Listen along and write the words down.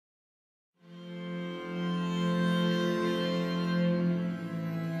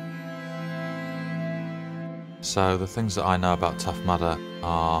So the things that I know about Tough Mudder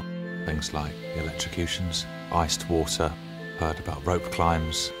are things like electrocutions, iced water, heard about rope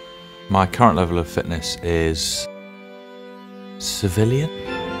climbs. My current level of fitness is civilian.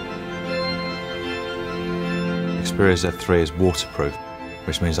 Xperia Z3 is waterproof,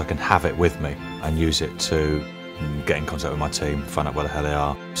 which means I can have it with me and use it to get in contact with my team, find out where the hell they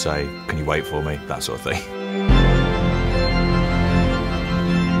are, say, can you wait for me, that sort of thing.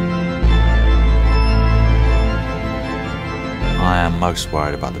 I am most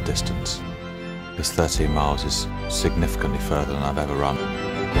worried about the distance, because 13 miles is significantly further than I've ever run.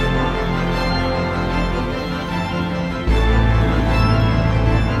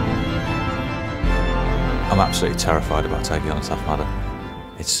 I'm absolutely terrified about taking on a Tough Mudder.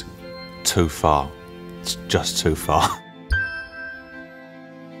 It's too far. It's just too far.